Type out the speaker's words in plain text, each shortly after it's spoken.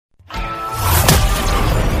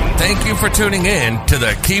Thank you for tuning in to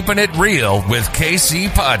the Keeping It Real with KC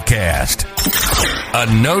podcast, a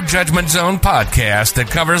no judgment zone podcast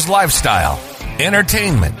that covers lifestyle,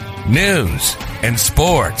 entertainment, news, and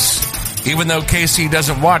sports. Even though KC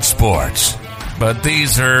doesn't watch sports, but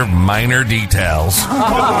these are minor details.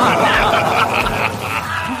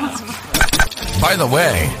 By the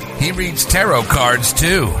way, he reads tarot cards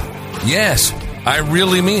too. Yes, I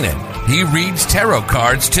really mean it. He reads tarot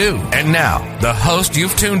cards too. And now, the host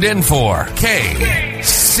you've tuned in for,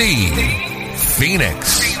 KC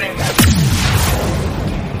Phoenix.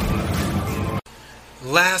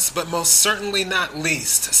 Last but most certainly not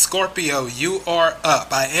least, Scorpio, you are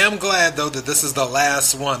up. I am glad, though, that this is the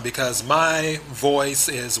last one because my voice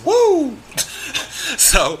is woo!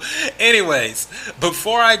 So, anyways,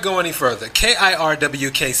 before I go any further,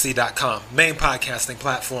 KIRWKC.com, main podcasting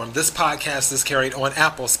platform. This podcast is carried on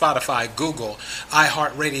Apple, Spotify, Google,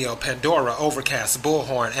 iHeartRadio, Pandora, Overcast,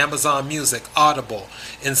 Bullhorn, Amazon Music, Audible,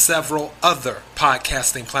 and several other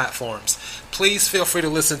podcasting platforms. Please feel free to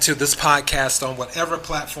listen to this podcast on whatever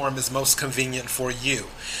platform is most convenient for you.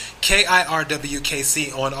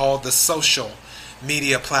 KIRWKC on all the social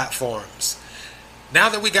media platforms. Now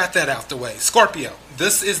that we got that out the way, Scorpio,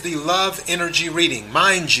 this is the love energy reading.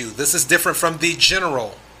 Mind you, this is different from the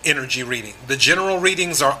general energy reading. The general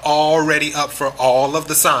readings are already up for all of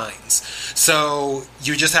the signs. So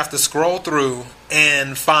you just have to scroll through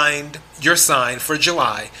and find your sign for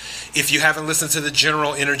July. If you haven't listened to the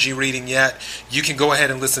general energy reading yet, you can go ahead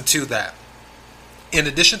and listen to that. In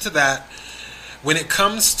addition to that, when it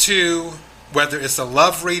comes to whether it's a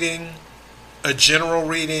love reading, a general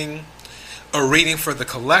reading, a reading for the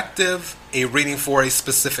collective, a reading for a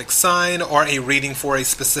specific sign, or a reading for a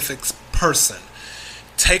specific person,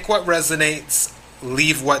 take what resonates,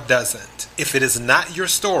 leave what doesn't. If it is not your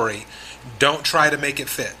story, don't try to make it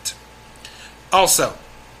fit. Also,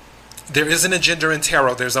 there isn't a gender in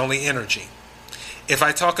tarot, there's only energy. If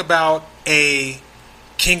I talk about a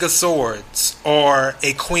King of Swords, or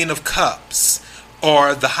a Queen of Cups,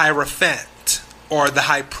 or the Hierophant, or the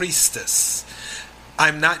High Priestess,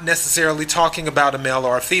 I'm not necessarily talking about a male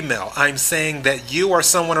or a female. I'm saying that you or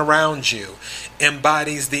someone around you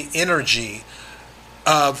embodies the energy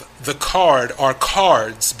of the card or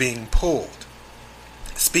cards being pulled.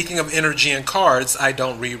 Speaking of energy and cards, I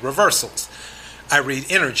don't read reversals. I read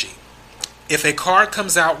energy. If a card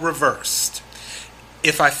comes out reversed,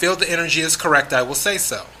 if I feel the energy is correct, I will say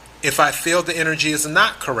so. If I feel the energy is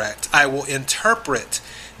not correct, I will interpret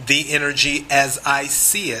the energy as I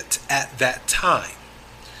see it at that time.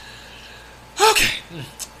 Okay,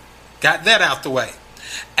 got that out the way.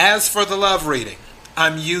 As for the love reading,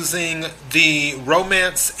 I'm using the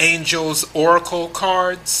Romance Angels Oracle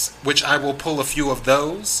cards, which I will pull a few of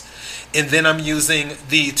those. And then I'm using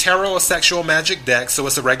the Tarot Sexual Magic deck, so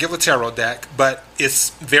it's a regular tarot deck, but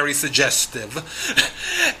it's very suggestive.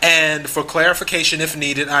 And for clarification, if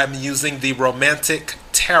needed, I'm using the Romantic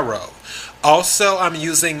Tarot. Also, I'm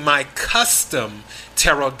using my custom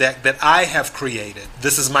tarot deck that I have created.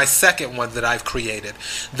 This is my second one that I've created.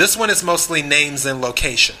 This one is mostly names and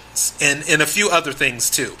locations, and a few other things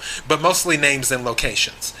too, but mostly names and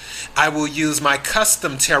locations. I will use my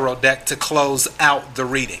custom tarot deck to close out the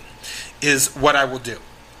reading, is what I will do.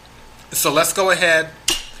 So let's go ahead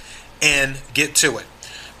and get to it.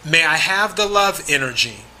 May I have the love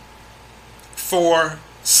energy for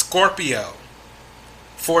Scorpio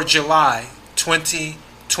for July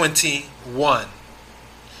 2021.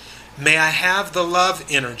 May I have the love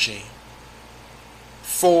energy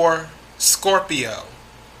for Scorpio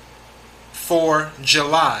for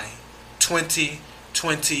July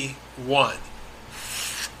 2021.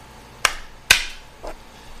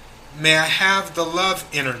 May I have the love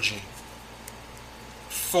energy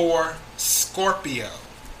for Scorpio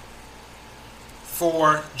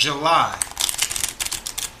for July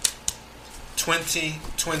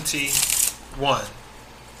 2021.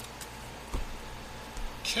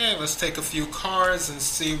 Okay, let's take a few cards and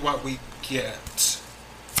see what we get.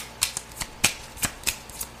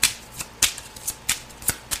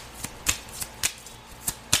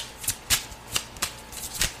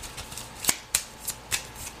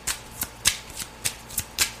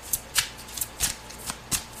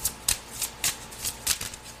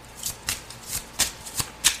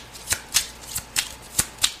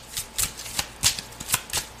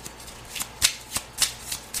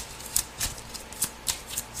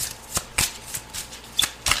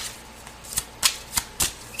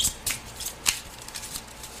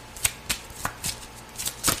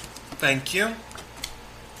 Thank you.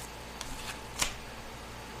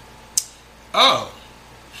 Oh.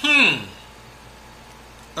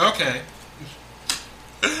 Okay.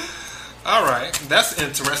 All right, that's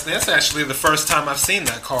interesting. That's actually the first time I've seen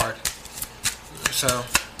that card. So,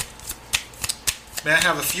 may I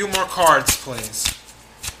have a few more cards, please?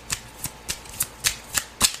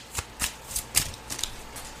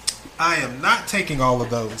 I am not taking all of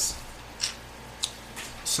those.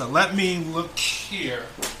 So let me look here.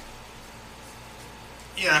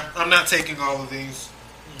 Yeah, I'm not taking all of these.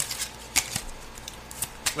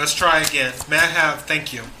 Let's try again. May I have,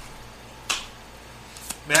 thank you.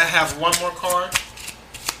 May I have one more card?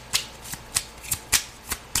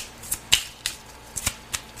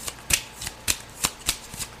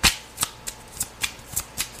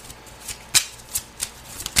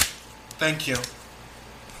 Thank you.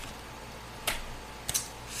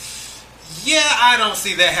 Yeah, I don't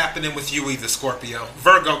see that happening with you either, Scorpio.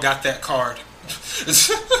 Virgo got that card.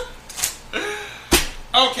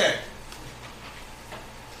 Okay.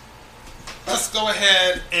 Let's go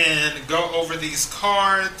ahead and go over these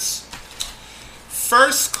cards.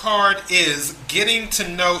 First card is getting to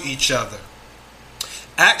know each other.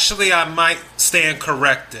 Actually, I might stand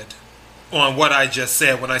corrected on what I just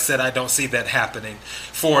said when I said I don't see that happening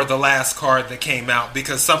for the last card that came out,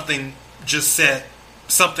 because something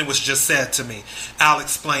was just said to me. I'll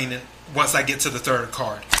explain it once I get to the third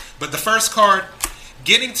card. But the first card,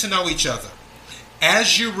 getting to know each other.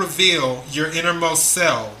 As you reveal your innermost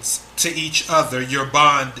selves to each other, your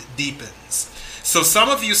bond deepens. So some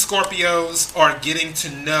of you Scorpios are getting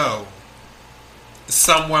to know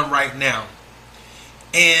someone right now.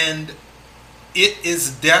 And it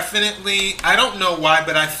is definitely, I don't know why,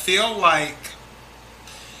 but I feel like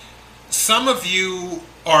some of you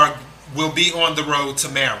will be on the road to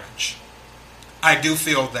marriage. I do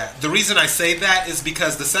feel that. The reason I say that is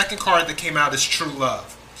because the second card that came out is true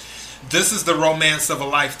love. This is the romance of a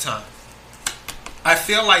lifetime. I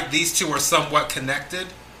feel like these two are somewhat connected,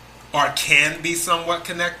 or can be somewhat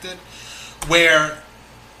connected, where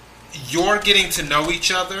you're getting to know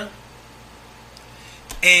each other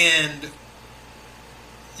and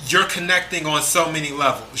you're connecting on so many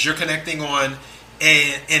levels. You're connecting on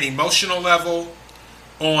an emotional level,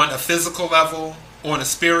 on a physical level, on a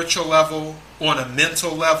spiritual level, on a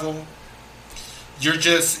mental level.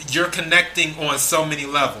 You're connecting on so many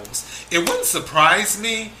levels. It wouldn't surprise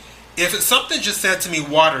me if something just said to me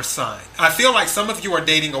water sign. I feel like some of you are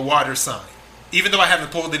dating a water sign. Even though I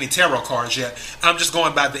haven't pulled any tarot cards yet, I'm just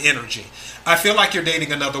going by the energy. I feel like you're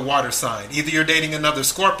dating another water sign. Either you're dating another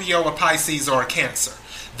Scorpio, a Pisces, or a Cancer.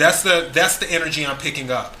 That's the energy I'm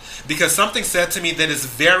picking up. Because something said to me that is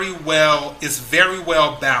very well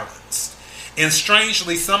balanced. And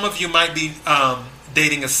strangely, some of you might be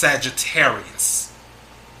dating a Sagittarius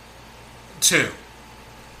too.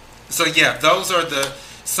 So yeah, those are the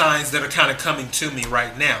signs that are kind of coming to me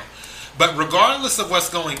right now. But regardless of what's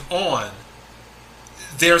going on,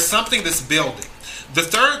 there's something that's building. The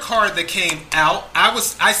third card that came out,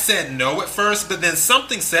 I said no at first, but then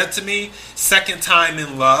something said to me, second time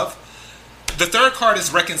in love. The third card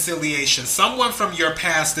is reconciliation. Someone from your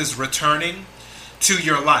past is returning to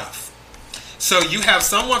your life. So you have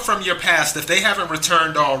someone from your past, if they haven't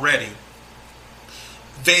returned already,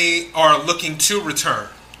 they are looking to return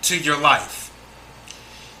to your life.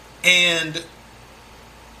 And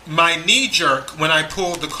my knee jerk when I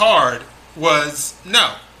pulled the card was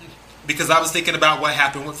no, because I was thinking about what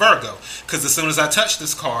happened with Virgo. Because as soon as I touched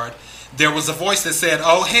this card, there was a voice that said,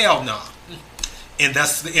 oh, hell no. And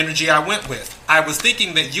that's the energy I went with. I was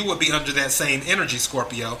thinking that you would be under that same energy,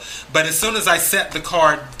 Scorpio. But as soon as I set the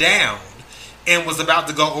card down and was about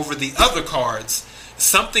to go over the other cards,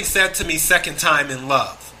 something said to me, second time in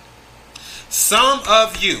love. Some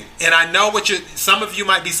of you, and I know some of you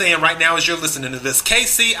might be saying right now as you're listening to this,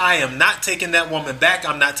 KC, I am not taking that woman back.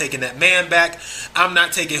 I'm not taking that man back. I'm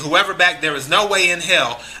not taking whoever back. There is no way in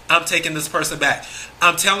hell I'm taking this person back.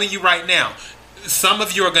 I'm telling you right now, some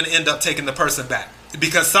of you are going to end up taking the person back.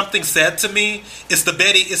 Because something said to me, it's the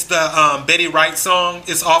Betty Wright song.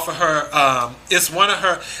 It's off of her, it's one of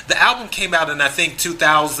her, the album came out in I think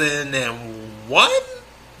 2001,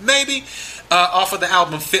 maybe, off of the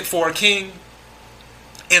album Fit for a King.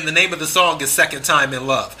 And the name of the song is Second Time in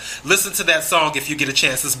Love. Listen to that song if you get a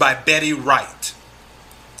chance. It's by Betty Wright,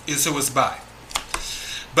 is who it's by.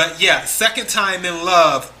 But yeah, Second Time in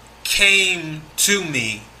Love came to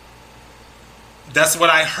me. That's what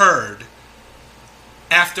I heard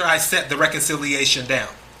after I set the reconciliation down.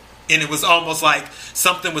 And it was almost like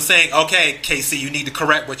something was saying, okay, Casey, you need to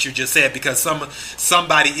correct what you just said because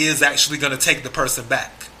somebody is actually going to take the person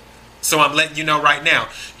back. So I'm letting you know right now.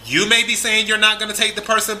 You may be saying you're not going to take the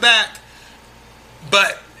person back,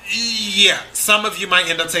 but yeah, some of you might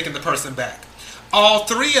end up taking the person back. All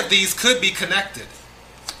three of these could be connected.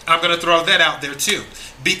 I'm going to throw that out there too.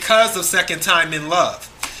 Because of second time in love.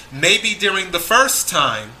 Maybe during the first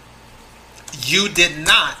time, you did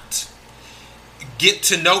not get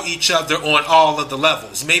to know each other on all of the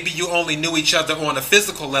levels. Maybe you only knew each other on a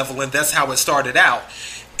physical level, and that's how it started out.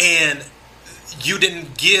 And you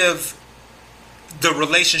didn't give the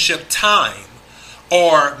relationship time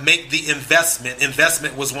or make the investment.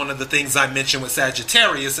 Investment was one of the things I mentioned with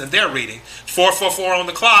Sagittarius in their reading. 444 on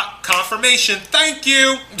the clock, confirmation, thank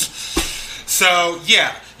you. So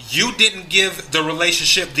yeah, you didn't give the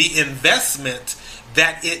relationship the investment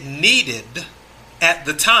that it needed at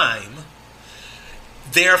the time.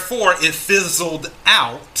 Therefore, it fizzled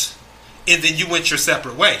out, and then you went your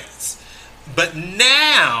separate ways. But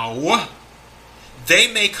now,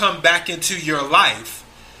 they may come back into your life.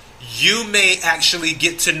 You may actually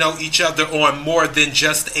get to know each other on more than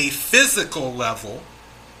just a physical level.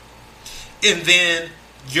 And then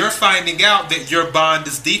you're finding out that your bond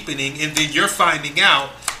is deepening, and then you're finding out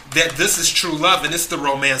that this is true love and it's the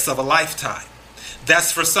romance of a lifetime.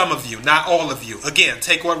 That's for some of you, not all of you. Again,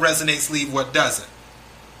 take what resonates, leave what doesn't.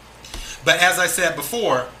 But as I said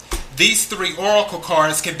before, these 3 oracle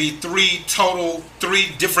cards can be 3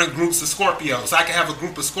 different groups of Scorpios. I can have a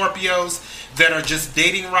group of Scorpios that are just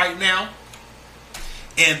dating right now,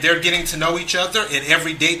 and they're getting to know each other, and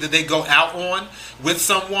every date that they go out on with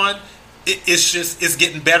someone, it's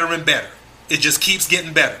getting better and better. It just keeps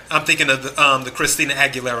getting better. I'm thinking of the Christina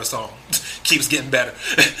Aguilera song. Keeps getting better.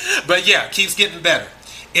 But yeah, keeps getting better.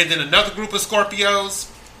 And then another group of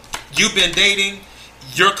Scorpios, you've been dating,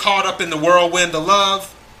 you're caught up in the whirlwind of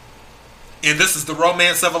love, and this is the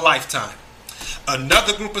romance of a lifetime.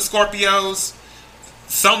 Another group of Scorpios,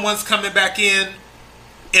 someone's coming back in,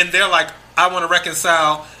 and they're like, I want to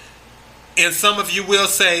reconcile. And some of you will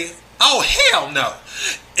say, oh, hell no.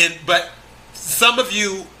 But some of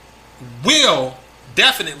you will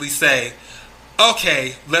definitely say,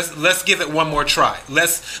 okay, let's give it one more try.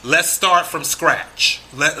 Let's start from scratch.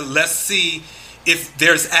 Let's see if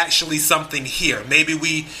there's actually something here. Maybe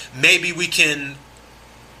we can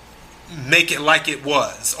make it like it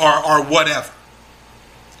was, or whatever.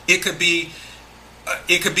 It could be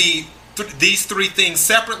these 3 things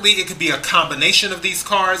separately. It could be a combination of these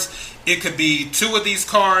cards. It could be 2 of these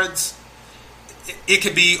cards. It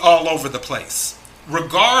could be all over the place.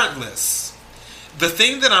 Regardless, the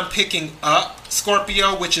thing that I'm picking up,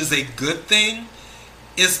 Scorpio, which is a good thing,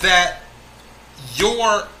 is that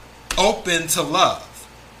you're open to love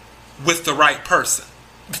with the right person.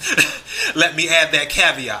 Let me add that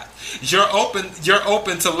caveat. You're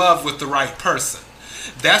open to love with the right person.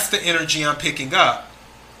 That's the energy I'm picking up.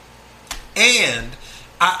 And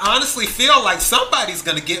I honestly feel like somebody's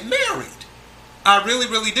going to get married. I really,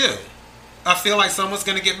 really do. I feel like someone's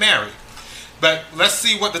going to get married. But let's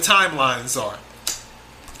see what the timelines are.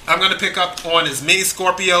 I'm going to pick up on as many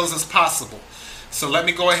Scorpios as possible. So let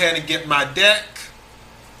me go ahead and get my deck,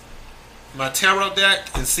 my tarot deck,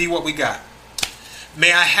 and see what we got.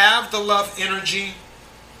 May I have the love energy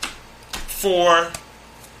for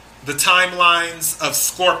the timelines of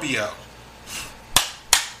Scorpio?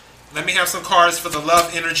 Let me have some cards for the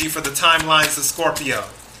love energy for the timelines of Scorpio.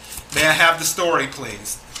 May I have the story,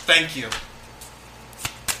 please? Thank you.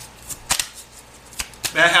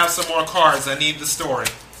 May I have some more cards? I need the story.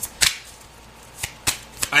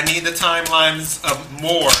 I need the timelines of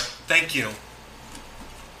more. Thank you.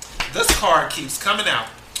 This card keeps coming out.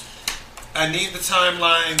 I need the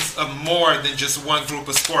timelines of more than just one group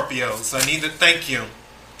of Scorpios. I need the thank you.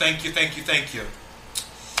 Thank you, thank you, thank you.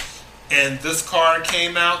 And this card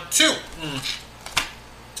came out too.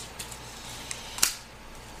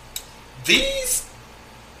 These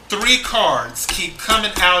 3 cards keep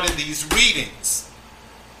coming out in these readings.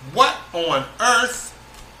 What on earth?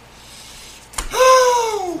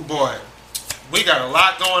 Oh boy. We got a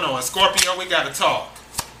lot going on. Scorpio, we got to talk.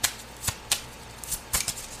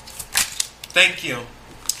 Thank you.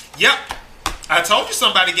 Yep. I told you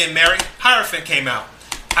somebody getting married. Hierophant came out.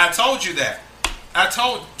 I told you that.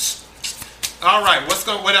 All right.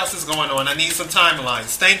 What else is going on? I need some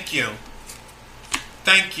timelines. Thank you.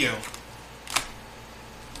 Thank you.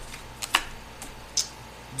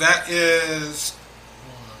 That is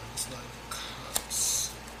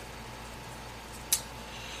cups.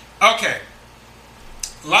 Okay.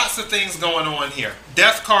 Lots of things going on here.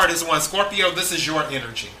 Death card is one. Scorpio, this is your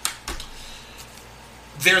energy.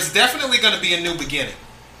 There's definitely going to be a new beginning.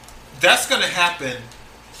 That's going to happen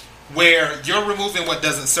where you're removing what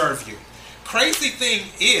doesn't serve you. Crazy thing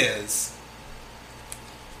is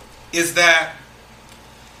that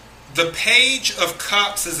the Page of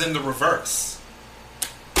Cups is in the reverse.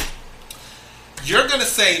 You're going to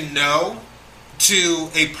say no to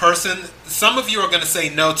a person. Some of you are going to say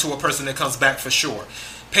no to a person that comes back for sure.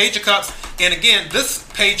 Page of Cups. And again, this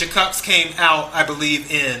Page of Cups came out, I believe,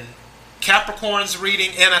 in Capricorn's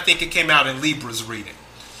reading, and I think it came out in Libra's reading.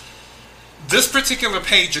 This particular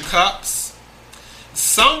Page of Cups,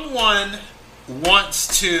 someone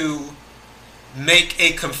wants to make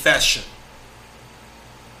a confession,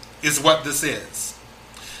 is what this is.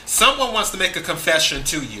 Someone wants to make a confession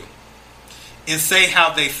to you and say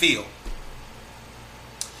how they feel.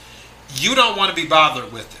 You don't want to be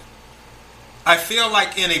bothered with it. I feel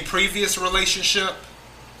like in a previous relationship,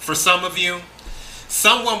 for some of you,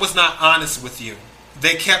 someone was not honest with you.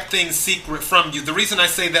 They kept things secret from you. The reason I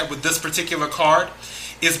say that with this particular card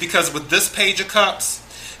is because with this Page of Cups,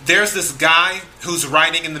 there's this guy who's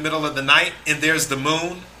writing in the middle of the night, and there's the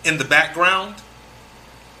moon in the background.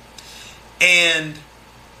 And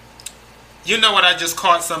you know what? I just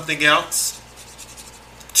caught something else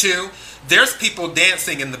too. There's people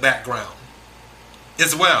dancing in the background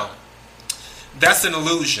as well. That's an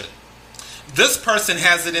illusion. This person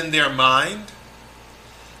has it in their mind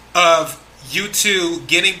of you two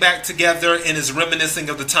getting back together and is reminiscing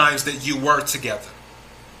of the times that you were together.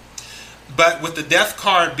 But with the Death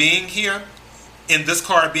card being here and this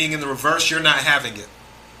card being in the reverse, you're not having it.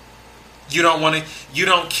 You don't want to, you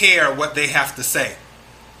don't care what they have to say.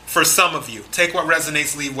 For some of you, take what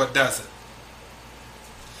resonates, leave what doesn't.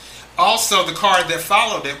 Also, the card that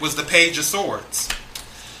followed it was the Page of Swords.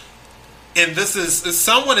 And this is,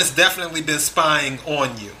 someone has definitely been spying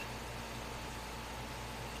on you.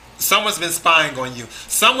 Someone's been spying on you.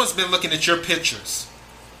 Someone's been looking at your pictures,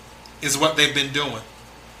 is what they've been doing.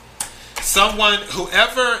 Someone,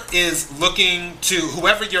 whoever is looking to,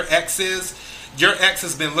 whoever your ex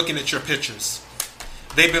has been looking at your pictures.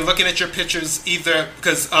 They've been looking at your pictures either,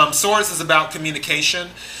 because Swords is about communication.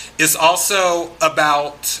 It's also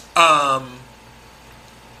about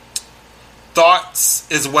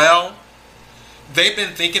thoughts as well. They've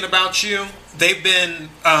been thinking about you. They've been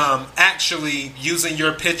actually using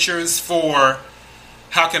your pictures for,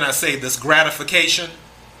 how can I say this, gratification.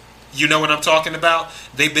 You know what I'm talking about?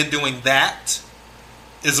 They've been doing that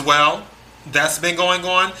as well. That's been going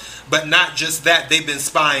on. But not just that, they've been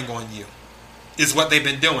spying on you, is what they've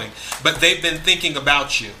been doing. But they've been thinking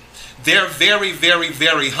about you. They're very, very,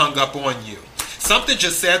 very hung up on you. Something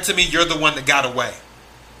just said to me, you're the one that got away.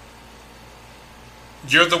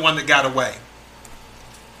 You're the one that got away.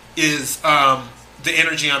 Is the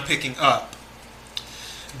energy I'm picking up.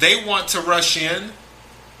 They want to rush in,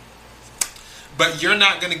 but you're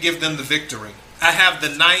not going to give them the victory. I have the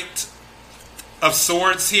Knight of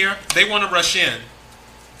Swords here. They want to rush in,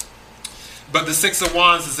 but the Six of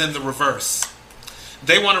Wands is in the reverse.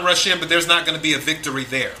 They want to rush in, but there's not going to be a victory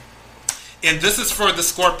there. And this is for the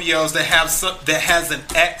Scorpios that has an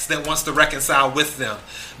ex that wants to reconcile with them.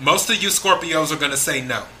 Most of you Scorpios are going to say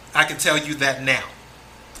no. I can tell you that now.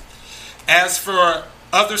 As for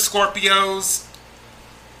other Scorpios,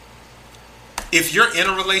 if you're in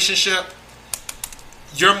a relationship,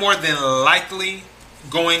 you're more than likely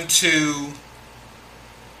going to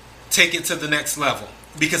take it to the next level.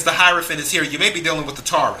 Because the Hierophant is here. You may be dealing with the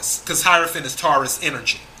Taurus, because Hierophant is Taurus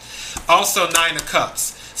energy. Also, Nine of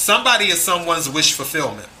Cups. Somebody is someone's wish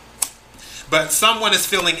fulfillment. But someone is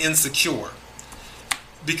feeling insecure.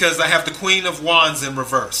 Because I have the Queen of Wands in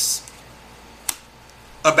reverse.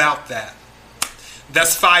 About that.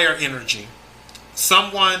 That's fire energy.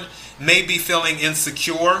 Someone may be feeling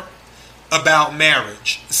insecure about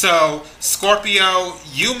marriage. So, Scorpio,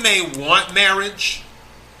 you may want marriage.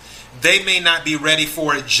 They may not be ready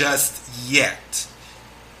for it just yet.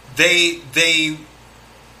 They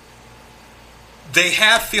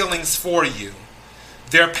have feelings for you.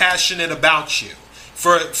 They're passionate about you.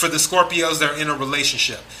 For the Scorpios that are in a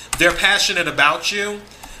relationship, they're passionate about you,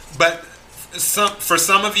 but for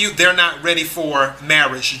some of you, they're not ready for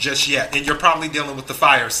marriage just yet. And you're probably dealing with the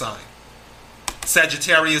fire sign.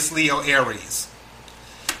 Sagittarius, Leo, Aries.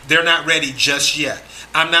 They're not ready just yet.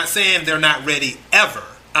 I'm not saying they're not ready ever.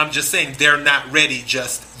 I'm just saying they're not ready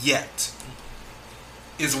just yet.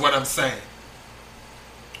 Is what I'm saying.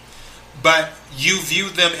 But you view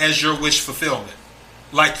them as your wish fulfillment.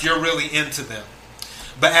 Like you're really into them.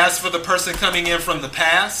 But as for the person coming in from the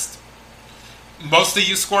past, most of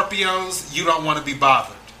you Scorpios, you don't want to be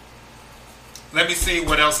bothered. Let me see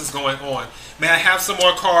what else is going on. May I have some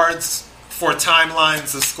more cards for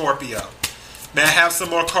timelines of Scorpio? May I have some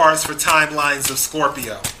more cards for timelines of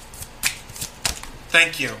Scorpio?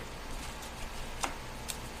 Thank you.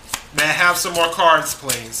 May I have some more cards,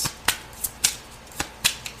 please?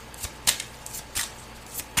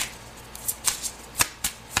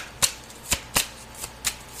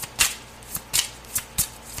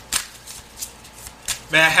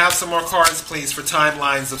 May I have some more cards, please, for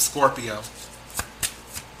timelines of Scorpio?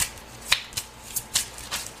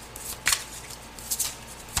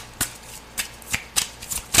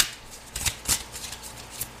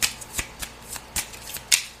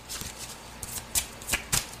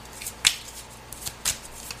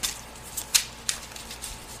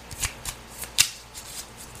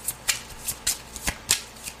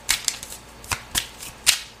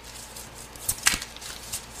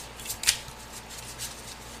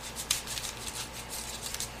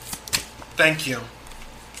 Thank you.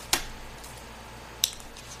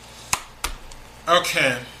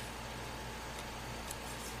 Okay.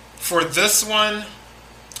 For this one,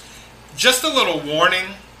 just a little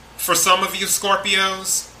warning for some of you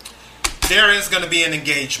Scorpios. There is going to be an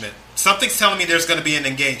engagement. Something's telling me there's going to be an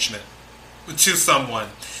engagement to someone.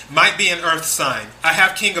 Might be an earth sign. I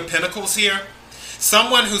have King of Pentacles here.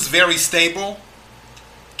 Someone who's very stable.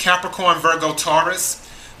 Capricorn, Virgo, Taurus.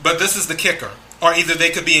 But this is the kicker. Or either they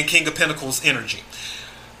could be in King of Pentacles energy.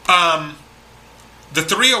 The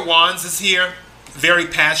Three of Wands is here. Very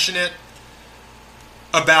passionate.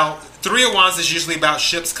 Three of Wands is usually about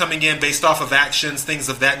ships coming in based off of actions, things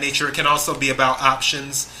of that nature. It can also be about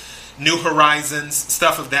options, new horizons,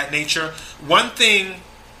 stuff of that nature. One thing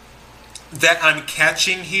that I'm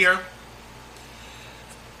catching here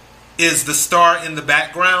is the star in the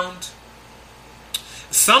background.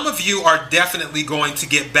 Some of you are definitely going to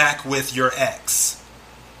get back with your ex.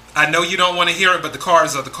 I know you don't want to hear it, but the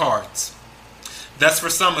cards are the cards. That's for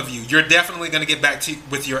some of you. You're definitely going to get back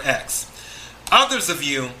with your ex. Others of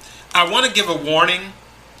you, I want to give a warning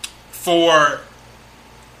for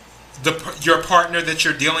your partner that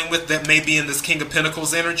you're dealing with that may be in this King of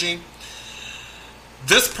Pentacles energy.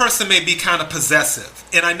 This person may be kind of possessive.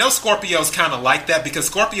 And I know Scorpios kind of like that because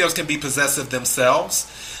Scorpios can be possessive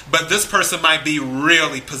themselves. But this person might be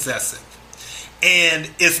really possessive. And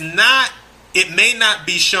it may not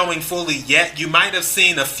be showing fully yet. You might have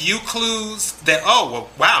seen a few clues that, oh, well,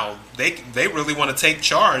 wow, they really want to take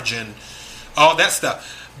charge and all that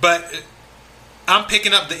stuff. But I'm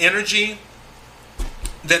picking up the energy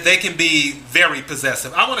that they can be very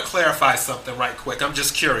possessive. I want to clarify something right quick. I'm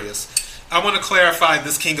just curious. I want to clarify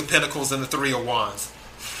this King of Pentacles and the Three of Wands.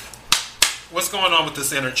 What's going on with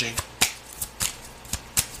this energy?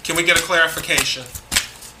 Can we get a clarification?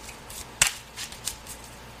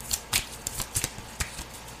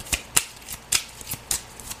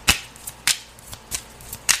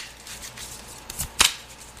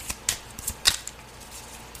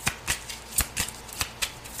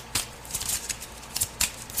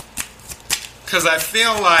 Because I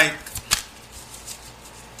feel like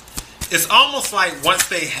it's almost like once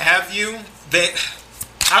they have you,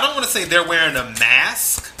 I don't want to say they're wearing a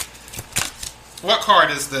mask. What card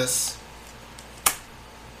is this?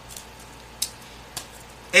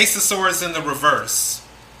 Ace of Swords in the reverse.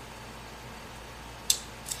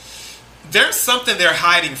 There's something they're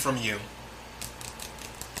hiding from you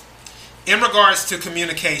in regards to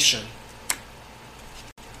communication.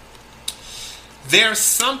 There's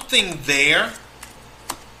something there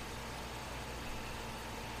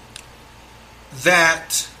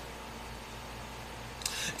that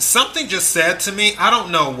something just said to me. I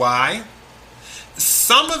don't know why.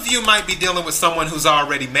 Some of you might be dealing with someone who's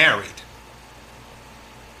already married.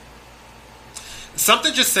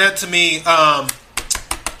 Something just said to me,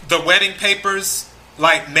 the wedding papers,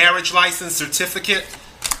 like marriage license, certificate.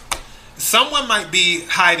 Someone might be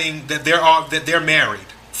hiding that they're married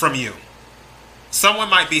from you. Someone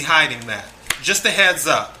might be hiding that. Just a heads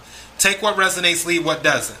up. Take what resonates, leave what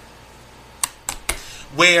doesn't.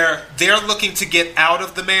 Where they're looking to get out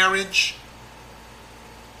of the marriage,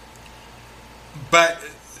 but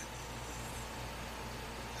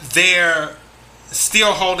they're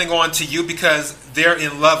still holding on to you because they're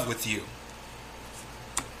in love with you.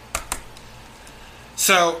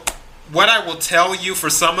 So, what I will tell you for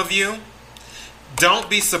some of you, don't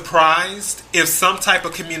be surprised if some type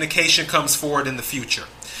of communication comes forward in the future.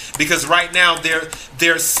 Because right now,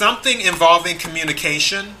 there's something involving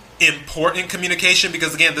communication, important communication,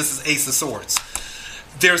 because again, this is Ace of Swords.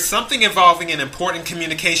 There's something involving an important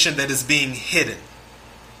communication that is being hidden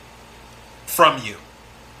from you.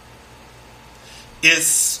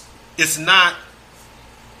 It's not.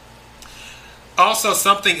 Also,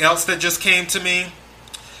 something else that just came to me.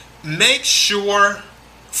 Make sure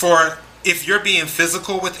if you're being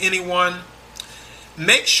physical with anyone,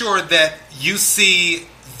 make sure that you see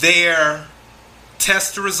their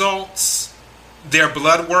test results, their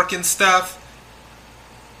blood work and stuff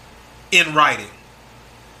in writing.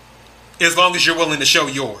 As long as you're willing to show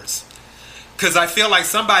yours. Because I feel like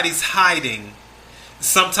somebody's hiding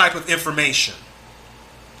some type of information.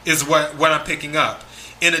 is what I'm picking up.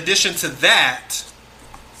 In addition to that,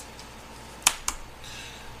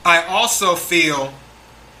 I also feel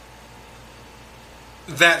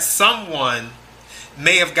that someone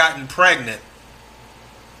may have gotten pregnant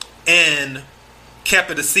and kept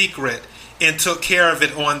it a secret and took care of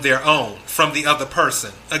it on their own from the other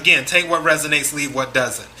person. Again, take what resonates, leave what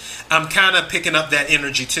doesn't. I'm kind of picking up that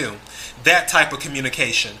energy too. That type of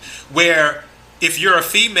communication. Where if you're a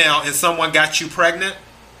female and someone got you pregnant,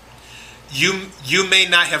 you may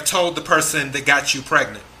not have told the person that got you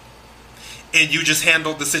pregnant. And you just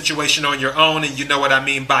handled the situation on your own, and you know what I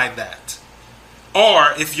mean by that.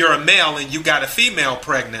 Or if you're a male and you got a female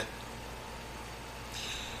pregnant,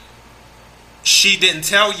 she didn't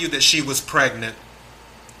tell you that she was pregnant,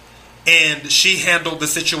 and she handled the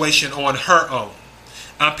situation on her own.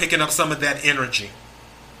 I'm picking up some of that energy,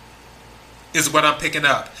 is what I'm picking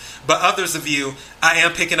up. But others of you, I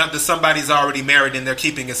am picking up that somebody's already married and they're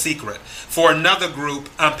keeping a secret. For another group,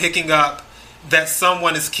 I'm picking up that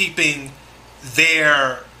someone is keeping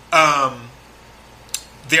their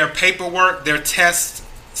paperwork, their test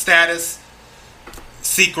status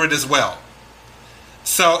secret as well.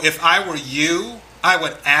 So if I were you, I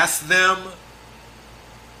would ask them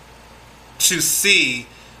to see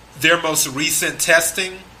their most recent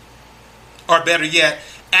testing, or better yet,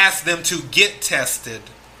 ask them to get tested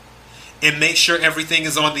and make sure everything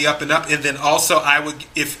is on the up and up. And then also,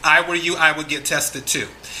 if I were you, I would get tested too.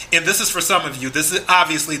 And this is for some of you. This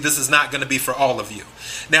is not going to be for all of you.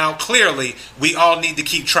 Now, clearly, we all need to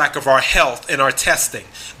keep track of our health and our testing.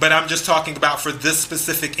 But I'm just talking about for this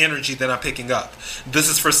specific energy that I'm picking up. This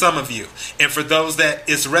is for some of you. And for those that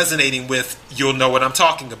it's resonating with, you'll know what I'm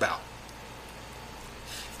talking about.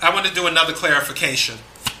 I want to do another clarification.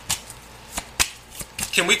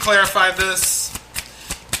 Can we clarify this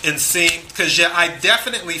and see? Because I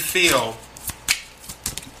definitely feel...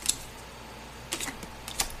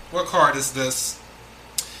 What card is this?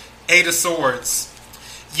 Eight of Swords.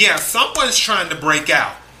 Yeah, someone's trying to break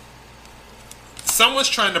out. Someone's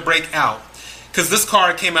trying to break out. Because this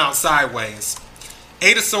card came out sideways.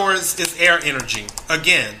 Eight of Swords is air energy.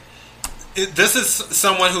 Again, this is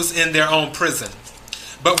someone who's in their own prison.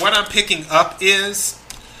 But what I'm picking up is...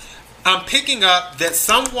 I'm picking up that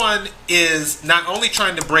someone is not only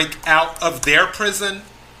trying to break out of their prison,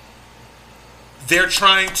 they're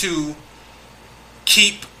trying to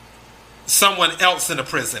keep someone else in a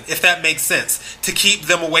prison, if that makes sense, to keep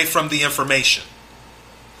them away from the information.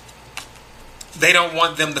 They don't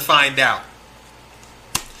want them to find out.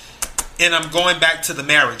 And I'm going back to the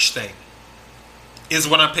marriage thing, is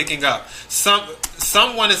what I'm picking up.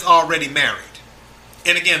 Someone is already married.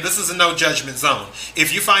 And again, this is a no judgment zone.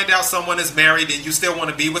 If you find out someone is married and you still want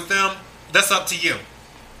to be with them, that's up to you.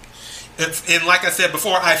 And like I said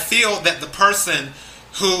before, I feel that the person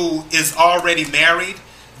who is already married,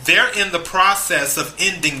 they're in the process of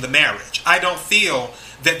ending the marriage. I don't feel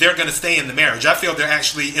that they're going to stay in the marriage. I feel they're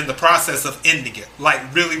actually in the process of ending it.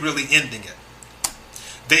 Like really, really ending it.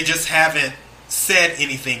 They just haven't said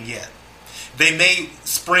anything yet. They may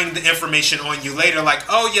spring the information on you later like,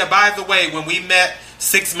 oh yeah, by the way, when we met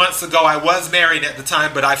 6 months ago, I was married at the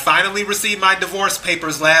time, but I finally received my divorce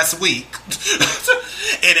papers last week.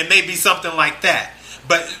 And it may be something like that.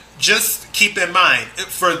 But just keep in mind,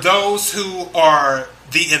 for those who are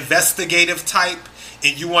the investigative type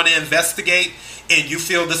and you want to investigate and you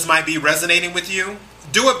feel this might be resonating with you,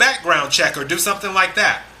 do a background check or do something like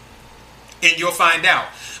that. And you'll find out.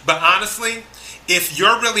 But honestly, if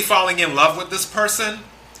you're really falling in love with this person,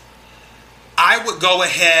 I would go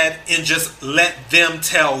ahead and just let them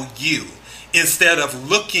tell you instead of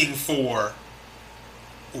looking for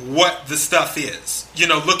what the stuff is. You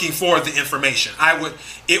know, looking for the information.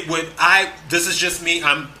 This is just me.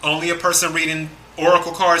 I'm only a person reading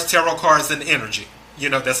oracle cards, tarot cards, and energy. You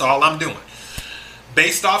know, that's all I'm doing.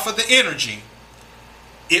 Based off of the energy,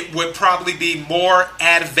 it would probably be more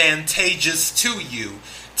advantageous to you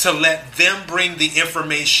to let them bring the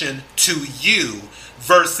information to you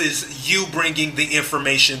versus you bringing the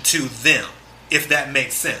information to them, if that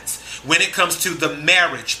makes sense. When it comes to the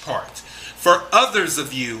marriage part. For others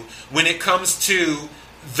of you, when it comes to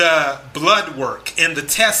the blood work and the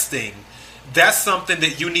testing, that's something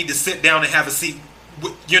that you need to sit down and have a seat,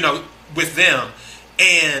 with them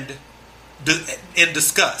and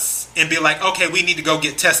discuss and be like, okay, we need to go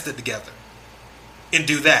get tested together and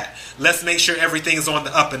do that. Let's make sure everything is on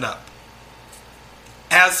the up and up.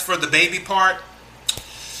 As for the baby part,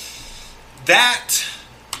 that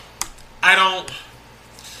I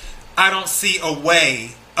don't see a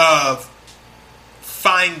way of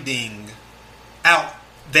finding out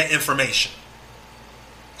that information.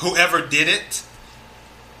 Whoever did it,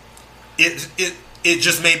 it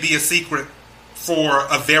just may be a secret for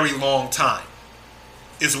a very long time,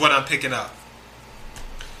 is what I'm picking up.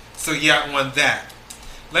 So yeah, on that.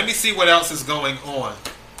 Let me see what else is going on,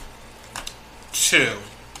 too.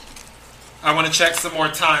 I want to check some more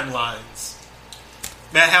timelines.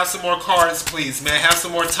 May I have some more cards, please? May I have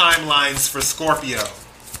some more timelines for Scorpio?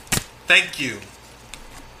 Thank you.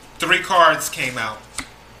 3 cards came out.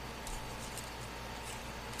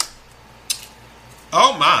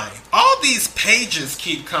 Oh my. All these pages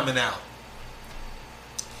keep coming out.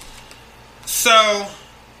 So,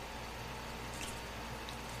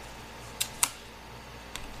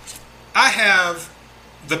 I have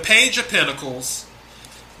the Page of Pentacles,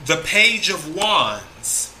 the Page of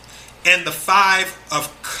Wands, and the 5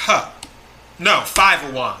 of Cups. No, 5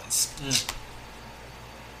 of Wands.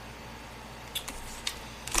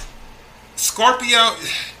 Scorpio,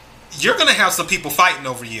 you're going to have some people fighting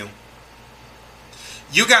over you.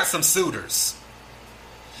 You got some suitors.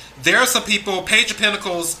 There are some people. Page of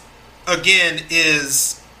Pentacles, again,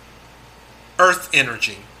 is earth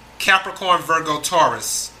energy. Capricorn, Virgo,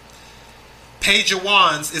 Taurus. Page of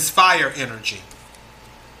Wands is fire energy.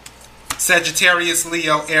 Sagittarius,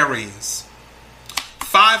 Leo, Aries.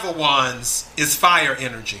 5 of Wands is fire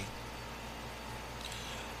energy.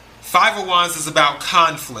 5 of Wands is about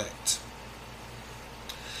conflict.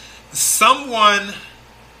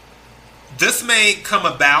 This may come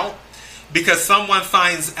about because someone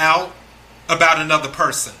finds out about another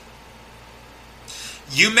person.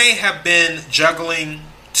 You may have been juggling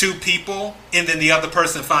 2 people and then the other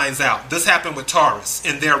person finds out. This happened with Taurus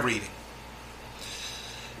in their reading.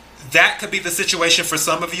 That could be the situation for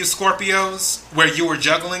some of you Scorpios, where you were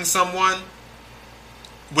juggling someone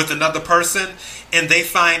with another person and they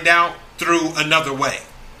find out through another way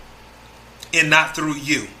and not through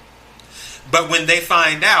you. But when they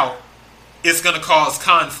find out, it's going to cause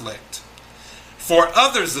conflict. For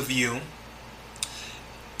others of you,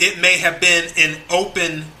 it may have been an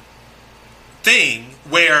open thing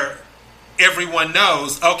where everyone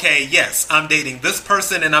knows, okay, yes, I'm dating this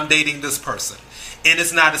person and I'm dating this person. And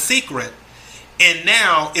it's not a secret. And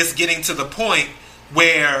now it's getting to the point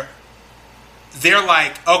where they're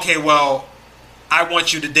like, okay, well, I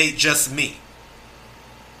want you to date just me.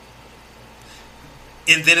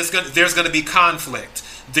 And then there's going to be conflict.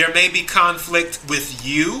 There may be conflict with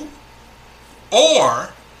you,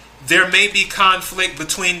 or there may be conflict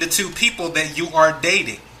between the 2 people that you are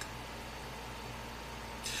dating.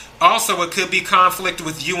 Also, it could be conflict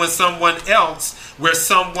with you and someone else, where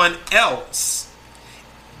someone else,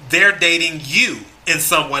 they're dating you and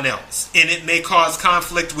someone else. And it may cause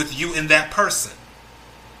conflict with you and that person.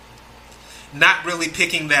 Not really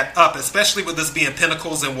picking that up, especially with this being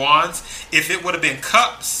Pentacles and Wands. If it would have been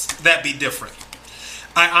Cups, that'd be different.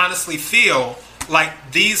 I honestly feel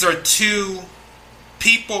like these are 2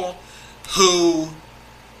 people who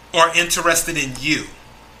are interested in you.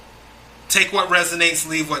 Take what resonates,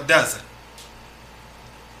 leave what doesn't.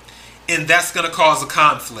 And that's going to cause a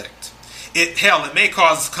conflict. It may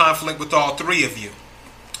cause conflict with all 3 of you.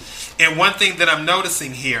 And one thing that I'm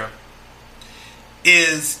noticing here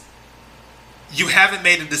is you haven't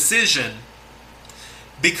made a decision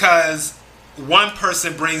because one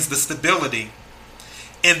person brings the stability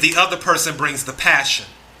and the other person brings the passion.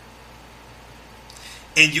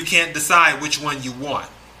 And you can't decide which one you want.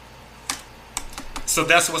 So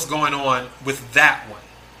that's what's going on with that one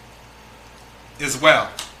as well.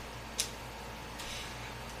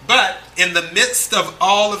 But in the midst of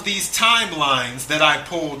all of these timelines that I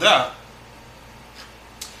pulled up,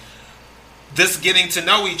 this getting to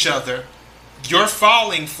know each other, you're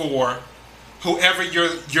falling for whoever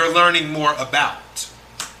you're learning more about.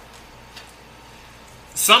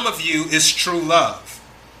 Some of you is true love.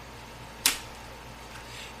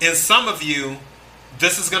 And some of you,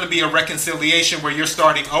 this is going to be a reconciliation where you're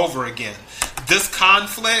starting over again. This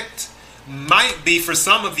conflict might be for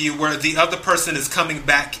some of you where the other person is coming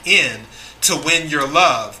back in to win your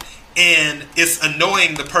love. And it's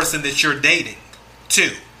annoying the person that you're dating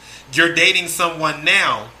too. You're dating someone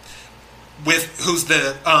now who's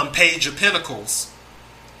the Page of Pentacles.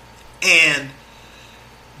 And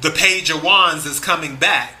the Page of Wands is coming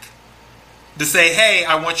back to say, hey,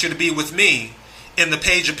 I want you to be with me. And the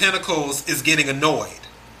Page of Pentacles is getting annoyed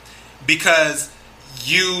because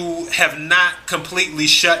you have not completely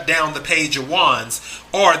shut down the Page of Wands,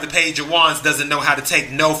 or the Page of Wands doesn't know how to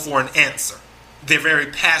take no for an answer. They're very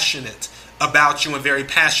passionate about you and very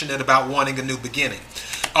passionate about wanting a new beginning.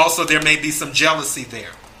 Also, there may be some jealousy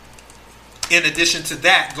there. In addition to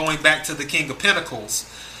that, going back to the King of Pentacles,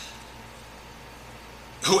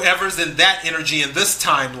 whoever's in that energy in this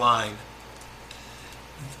timeline,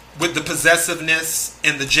 with the possessiveness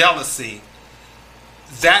and the jealousy,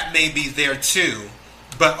 that may be there too.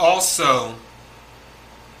 But also,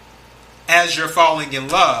 as you're falling in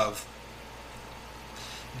love,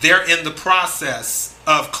 they're in the process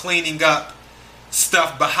of cleaning up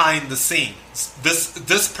stuff behind the scenes.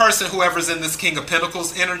 This person, whoever's in this King of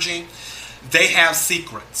Pentacles energy, they have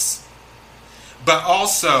secrets. But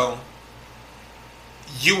also,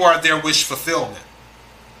 you are their wish fulfillment.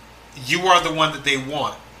 You are the one that they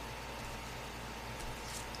want.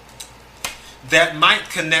 That might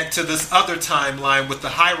connect to this other timeline with the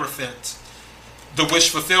Hierophant, the wish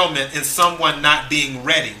fulfillment, and someone not being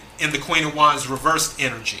ready in the Queen of Wands reversed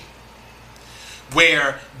energy.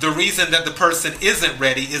 Where the reason that the person isn't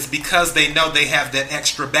ready is because they know they have that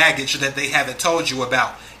extra baggage that they haven't told you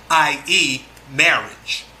about, i.e.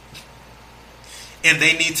 marriage. And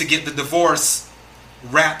they need to get the divorce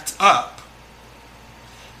wrapped up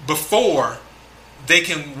before they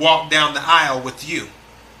can walk down the aisle with you.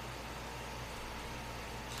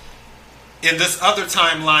 In this other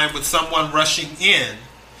timeline with someone rushing in,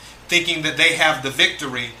 thinking that they have the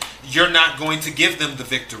victory, you're not going to give them the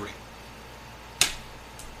victory.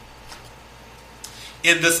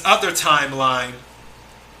 In this other timeline,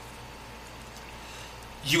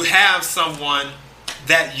 you have someone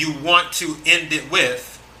that you want to end it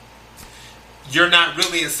with. You're not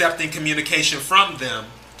really accepting communication from them,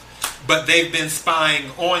 but they've been spying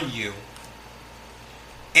on you.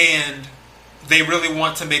 And they really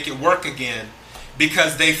want to make it work again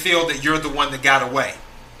because they feel that you're the one that got away.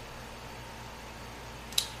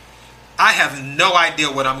 I have no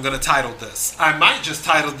idea what I'm going to title this. I might just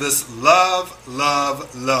title this Love,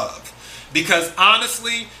 Love, Love. Because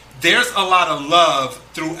honestly, there's a lot of love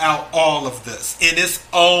throughout all of this in its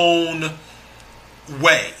own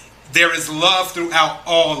way. There is love throughout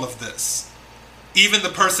all of this. Even the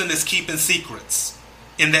person that's keeping secrets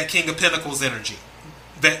in that King of Pentacles energy,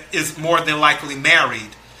 that is more than likely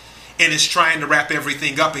married and is trying to wrap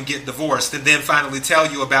everything up and get divorced and then finally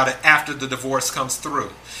tell you about it after the divorce comes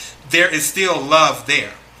through. There is still love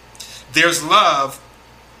there. There's love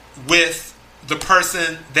with the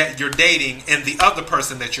person that you're dating and the other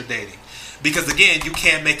person that you're dating. Because again, you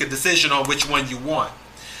can't make a decision on which one you want.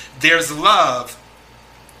 There's love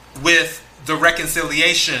with the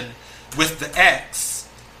reconciliation with the ex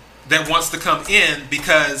that wants to come in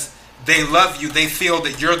because they love you. They feel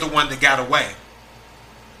that you're the one that got away.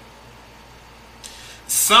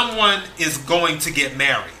 Someone is going to get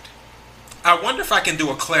married. I wonder if I can do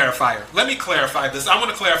a clarifier. Let me clarify this. I want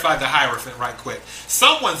to clarify the Hierophant right quick.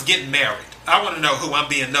 Someone's getting married. I want to know who. I'm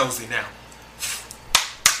being nosy now.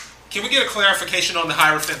 Can we get a clarification on the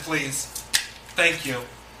Hierophant, please? Thank you.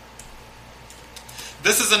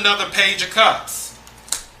 This is another Page of Cups.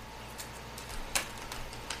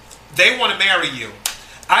 They want to marry you.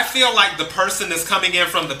 I feel like the person that's coming in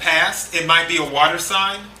from the past, it might be a water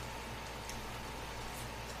sign.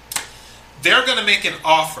 They're going to make an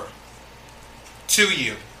offer to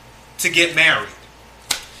you to get married.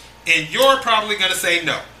 And you're probably going to say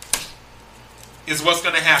no, is what's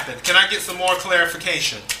going to happen. Can I get some more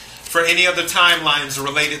clarification for any other timelines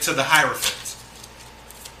related to the Hierophant?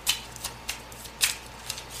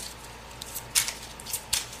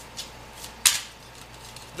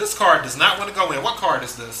 This card does not want to go in. What card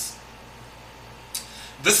is this?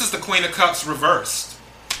 This is the Queen of Cups reversed.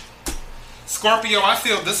 Scorpio, I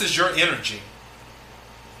feel this is your energy.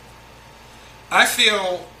 I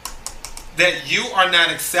feel that you are not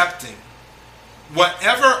accepting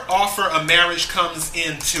whatever offer of marriage comes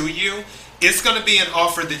into you. It's going to be an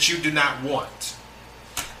offer that you do not want.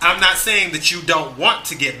 I'm not saying that you don't want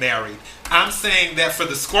to get married. I'm saying that for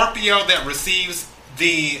the Scorpio that receives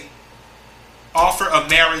the offer of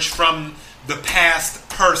marriage from the past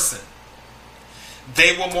person,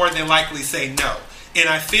 they will more than likely say no. And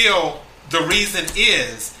I feel the reason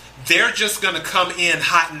is they're just going to come in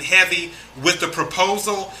hot and heavy with the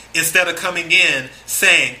proposal instead of coming in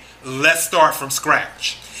saying, let's start from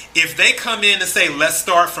scratch. If they come in and say, let's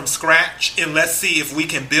start from scratch and let's see if we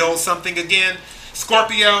can build something again,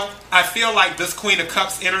 Scorpio, I feel like this Queen of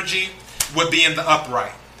Cups energy would be in the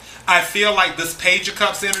upright. I feel like this Page of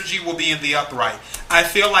Cups energy will be in the upright. I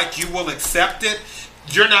feel like you will accept it.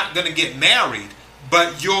 You're not going to get married,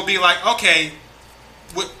 but you'll be like, okay,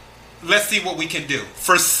 let's see what we can do.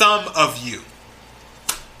 For some of you,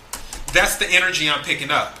 that's the energy I'm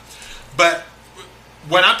picking up. But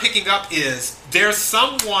what I'm picking up is there's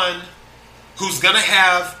someone who's going to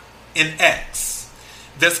have an ex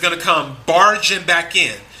that's going to come barging back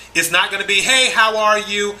in. It's not going to be, hey, how are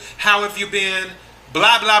you? How have you been?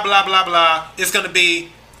 Blah, blah, blah, blah, blah. It's going to be,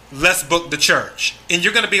 let's book the church. And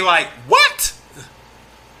you're going to be like, what?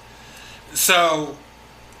 So,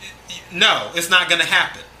 no, it's not going to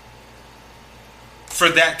happen for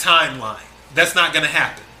that timeline. That's not going to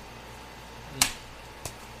happen.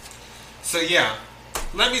 So, yeah.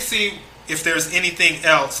 Let me see if there's anything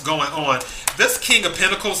else going on. This King of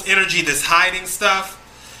Pentacles energy, this hiding stuff,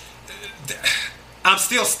 I'm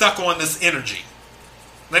still stuck on this energy.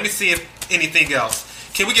 Let me see if anything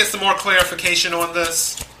else. Can we get some more clarification on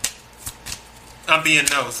this? I'm being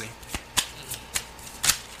nosy.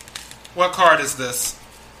 What card is this?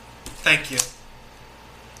 Thank you.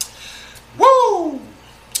 Woo!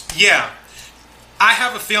 Yeah. I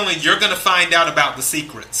have a feeling you're going to find out about the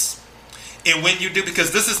secrets. And when you do,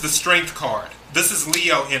 because this is the Strength card. This is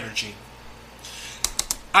Leo energy.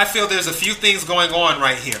 I feel there's a few things going on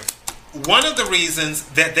right here. One of the reasons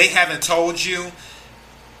that they haven't told you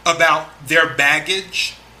about their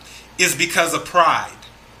baggage is because of pride.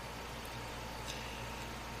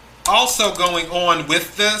 Also going on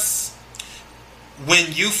with this,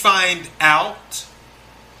 when you find out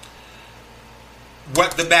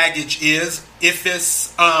what the baggage is, if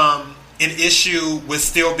it's an issue with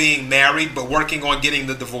still being married but working on getting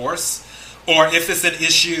the divorce, or if it's an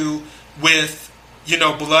issue with,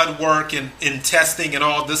 blood work and testing and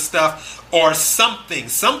all this stuff, or something,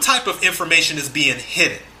 some type of information is being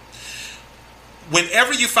hidden.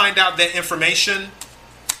 Whenever you find out that information,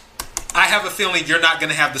 I have a feeling you're not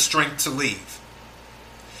going to have the strength to leave.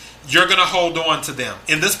 You're going to hold on to them.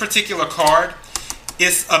 In this particular card,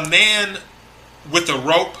 it's a man with a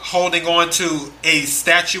rope holding on to a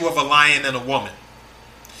statue of a lion and a woman.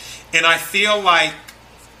 And I feel like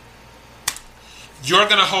you're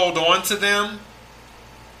going to hold on to them,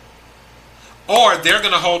 or they're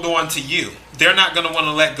going to hold on to you. They're not going to want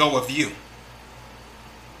to let go of you.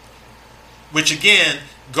 Which again,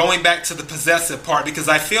 going back to the possessive part, because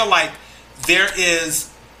I feel like there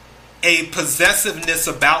is a possessiveness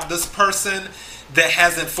about this person that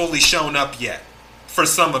hasn't fully shown up yet for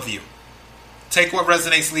some of you. Take what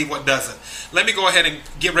resonates, leave what doesn't. Let me go ahead and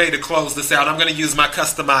get ready to close this out. I'm going to use my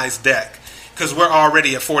customized deck because we're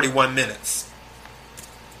already at 41 minutes.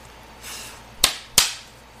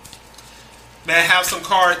 May I have some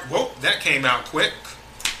cards? Whoa, that came out quick.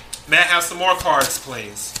 May I have some more cards,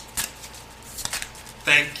 please?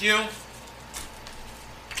 Thank you.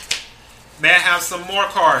 May I have some more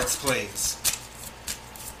cards, please?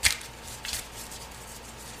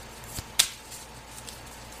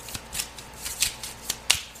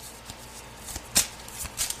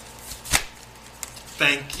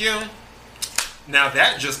 Thank you. Now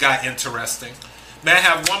that just got interesting. May I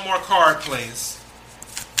have one more card, please?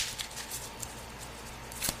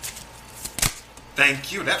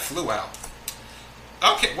 Thank you. That flew out.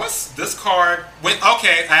 Okay, what's this card?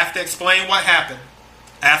 Okay, I have to explain what happened.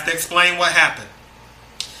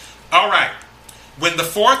 All right. When the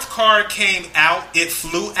fourth card came out, it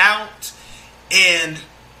flew out, and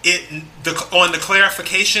on the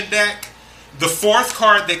clarification deck, the fourth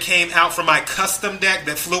card that came out from my custom deck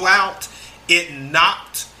that flew out, it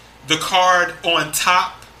knocked the card on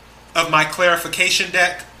top of my clarification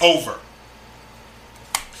deck over.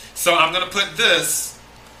 So I'm going to put this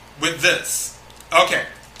with this. Okay.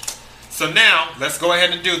 So now, let's go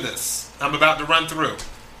ahead and do this. I'm about to run through.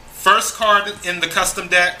 First card in the custom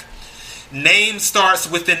deck, name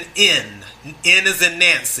starts with an N. N is in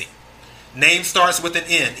Nancy. Name starts with an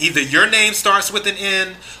N. Either your name starts with an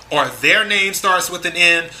N, or their name starts with an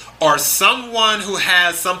N, or someone who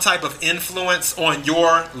has some type of influence on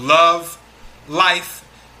your love life,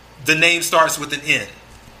 the name starts with an N.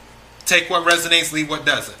 Take what resonates, leave what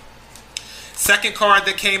doesn't. Second card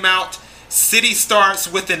that came out, city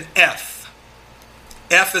starts with an F.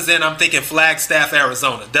 F is in, I'm thinking Flagstaff,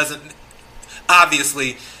 Arizona.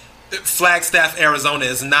 Obviously, Flagstaff, Arizona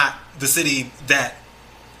is not the city that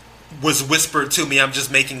was whispered to me. I'm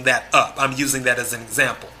just making that up. I'm using that as an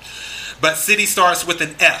example. But city starts with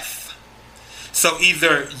an F. So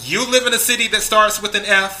either you live in a city that starts with an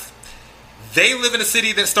F, they live in a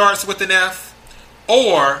city that starts with an F,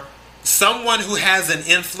 or someone who has an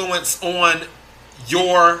influence on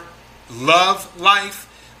your love life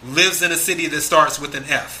lives in a city that starts with an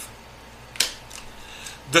F.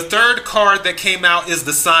 The third card that came out is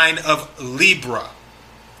the sign of Libra.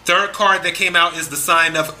 Third card that came out is the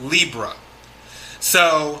sign of Libra.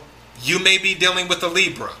 So you may be dealing with a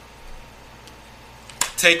Libra.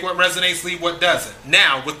 Take what resonates, leave what doesn't.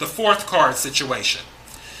 Now, with the fourth card situation,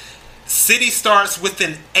 city starts with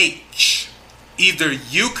an H. Either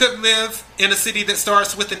you could live in a city that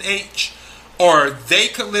starts with an H, or they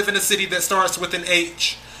could live in a city that starts with an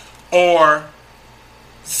H, or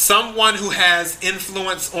someone who has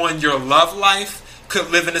influence on your love life could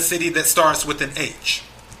live in a city that starts with an H.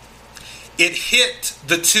 it hit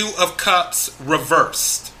the Two of Cups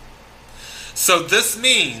reversed. So this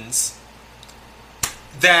means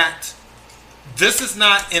that this is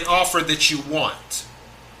not an offer that you want.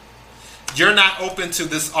 You're not open to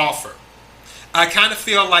this offer. I kind of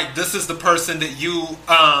feel like this is the person that you,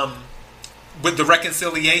 with the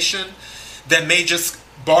reconciliation, that may just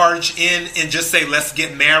barge in and just say, let's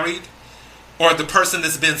get married. Or the person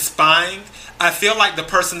that's been spying. I feel like the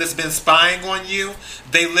person that's been spying on you,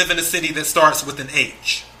 they live in a city that starts with an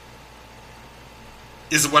H.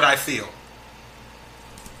 Is what I feel.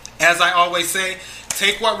 As I always say,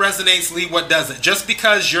 take what resonates, leave what doesn't. Just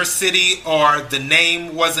because your city or the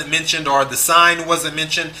name wasn't mentioned or the sign wasn't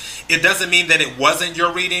mentioned, it doesn't mean that it wasn't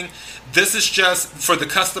your reading. This is just for the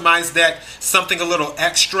customized deck, something a little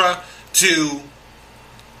extra to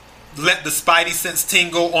let the spidey sense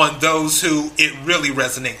tingle on those who it really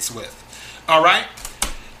resonates with. All right?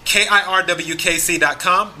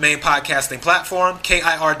 KIRWKC.com, main podcasting platform.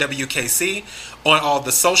 KIRWKC on all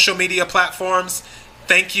the social media platforms.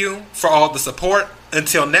 Thank you for all the support.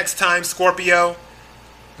 Until next time, Scorpio,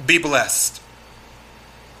 be blessed.